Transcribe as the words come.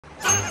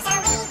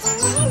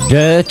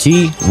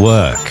Dirty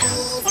work.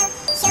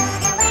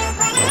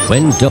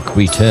 When Duck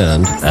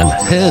returned and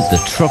heard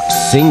the truck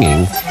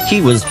singing,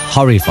 he was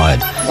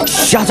horrified.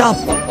 "Shut up!"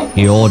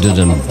 he ordered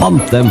and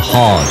bumped them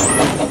hard.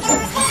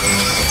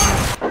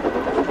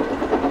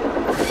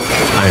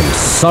 "I'm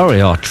sorry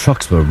our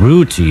trucks were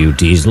rude to you,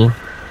 Diesel."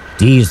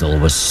 Diesel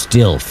was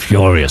still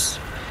furious.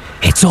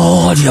 "It's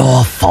all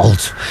your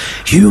fault.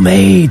 You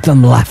made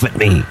them laugh at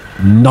me."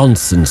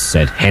 "Nonsense,"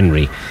 said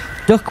Henry.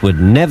 "Duck would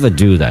never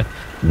do that.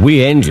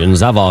 We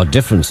engines have our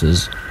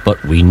differences,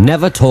 but we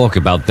never talk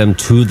about them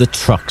to the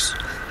trucks.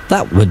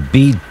 That would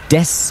be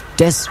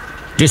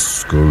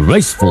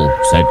disgraceful,"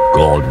 said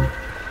Gordon.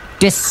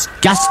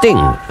 "Disgusting,"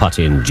 put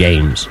in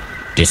James.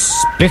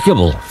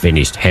 "Despicable,"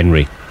 finished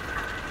Henry.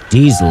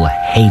 Diesel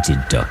hated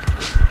Duck.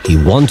 He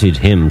wanted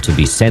him to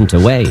be sent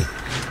away,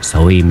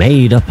 so he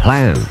made a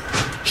plan.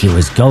 He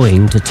was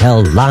going to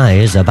tell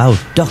lies about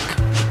Duck.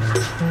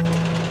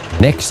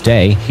 Next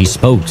day, he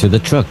spoke to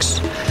the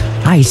trucks.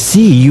 "I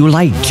see you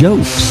like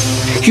jokes.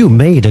 You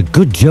made a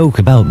good joke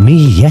about me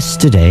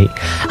yesterday.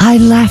 I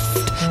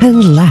laughed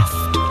and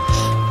laughed.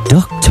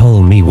 Duck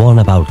told me one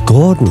about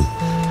Gordon.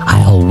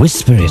 I'll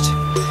whisper it.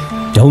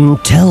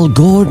 Don't tell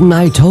Gordon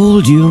I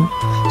told you,"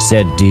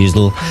 said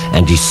Diesel,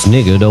 and he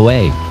sniggered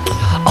away.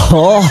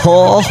 "Ho,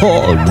 ho, ho,"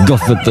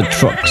 guffawed the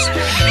trucks.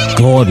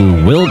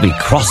 "Gordon will be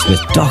cross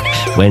with Duck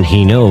when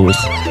he knows.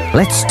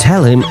 Let's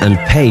tell him and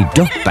pay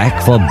Duck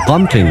back for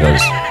bumping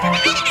us."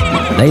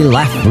 They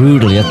laughed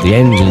rudely at the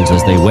engines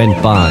as they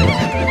went by.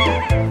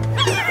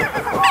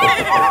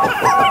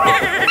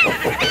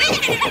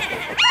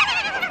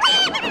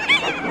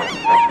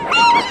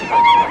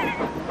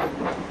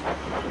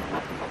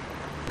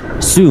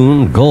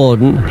 Soon,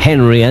 Gordon,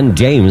 Henry, and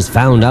James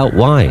found out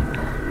why.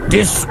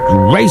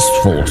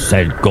 "Disgraceful,"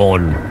 said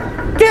Gordon.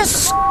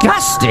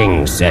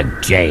 "Disgusting," said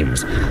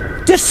James.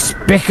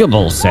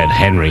 "Despicable," said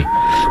Henry.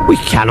 "We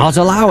cannot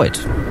allow it."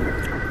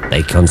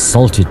 They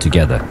consulted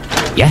together.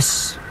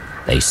 "Yes,"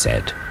 they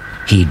said.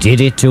 "He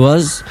did it to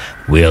us.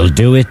 We'll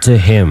do it to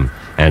him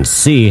and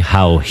see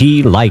how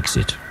he likes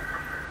it."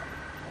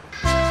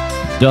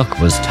 Duck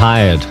was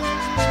tired.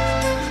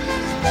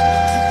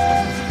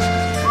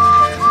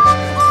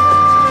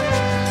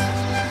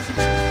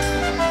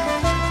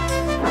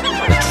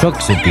 The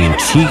trucks had been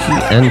cheeky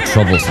and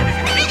troublesome.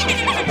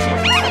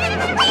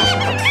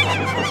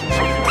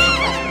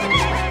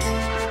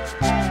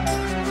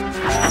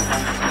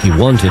 He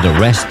wanted a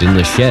rest in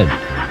the shed,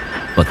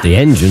 but the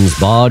engines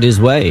barred his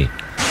way.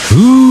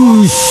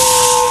 "Whoosh!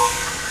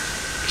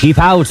 Keep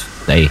out,"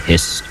 they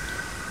hissed.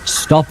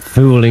 "Stop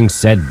fooling,"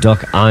 said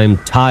Duck. "I'm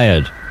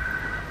tired."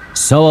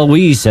 "So are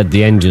we," said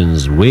the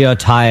engines. "We are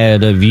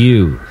tired of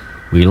you.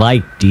 We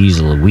like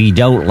Diesel. We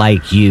don't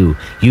like you.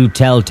 You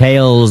tell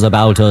tales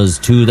about us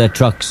to the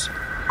trucks."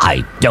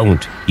 "I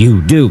don't.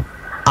 You do."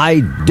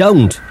 "I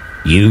don't.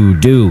 You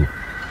do."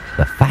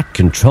 The fat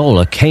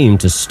controller came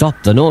to stop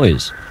the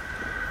noise.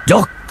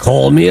 "Duck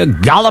called me a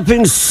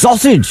galloping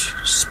sausage,"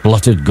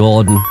 spluttered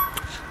Gordon.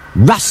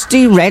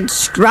 "Rusty red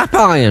scrap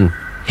iron,"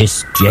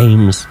 hissed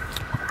James.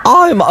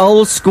 "I'm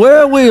old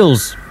square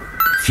wheels,"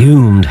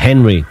 fumed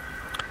Henry.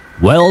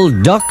 "Well,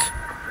 Duck,"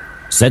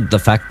 said the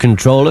fat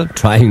controller,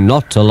 trying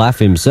not to laugh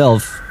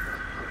himself.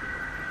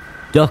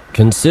 Duck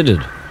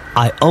considered.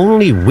 "I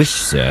only wish,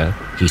 sir,"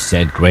 he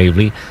said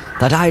gravely,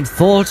 "that I'd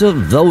thought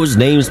of those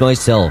names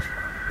myself.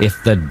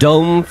 If the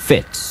dome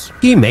fits."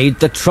 "He made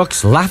the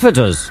trucks laugh at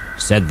us,"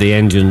 said the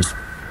engines.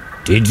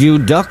 "Did you,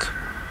 Duck?"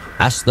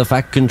 asked the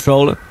fat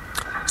controller.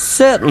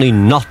 "Certainly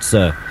not,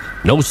 sir.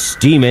 No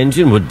steam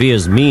engine would be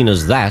as mean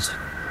as that."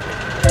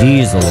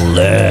 Diesel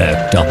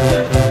lurked up.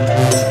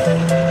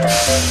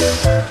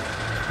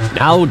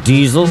 "Now,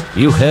 Diesel,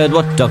 you heard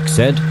what Duck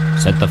said,"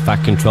 said the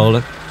fat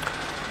controller.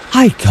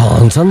 "I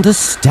can't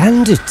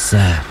understand it,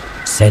 sir,"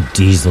 said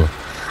Diesel.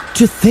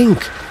 "To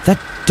think that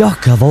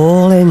Duck of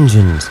all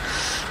engines.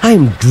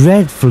 I'm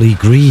dreadfully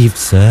grieved,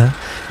 sir,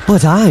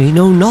 but I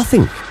know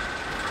nothing."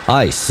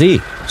 "I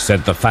see,"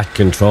 said the fat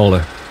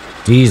controller.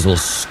 Diesel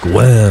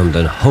squirmed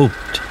and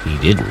hoped he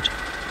didn't.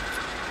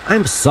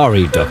 "I'm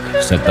sorry, Duck,"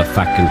 said the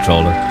fat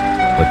controller,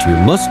 "but you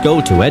must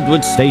go to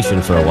Edward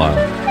Station for a while.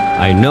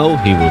 I know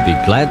he will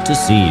be glad to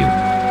see you."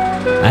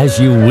 "As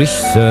you wish,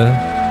 sir,"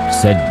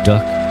 said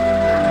Duck.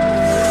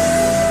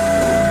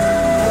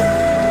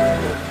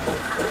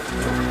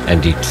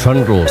 And he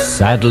trundled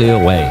sadly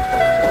away,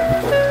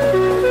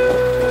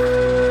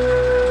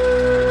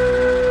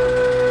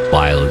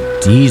 while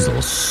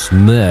Diesel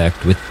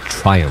smirked with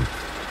triumph.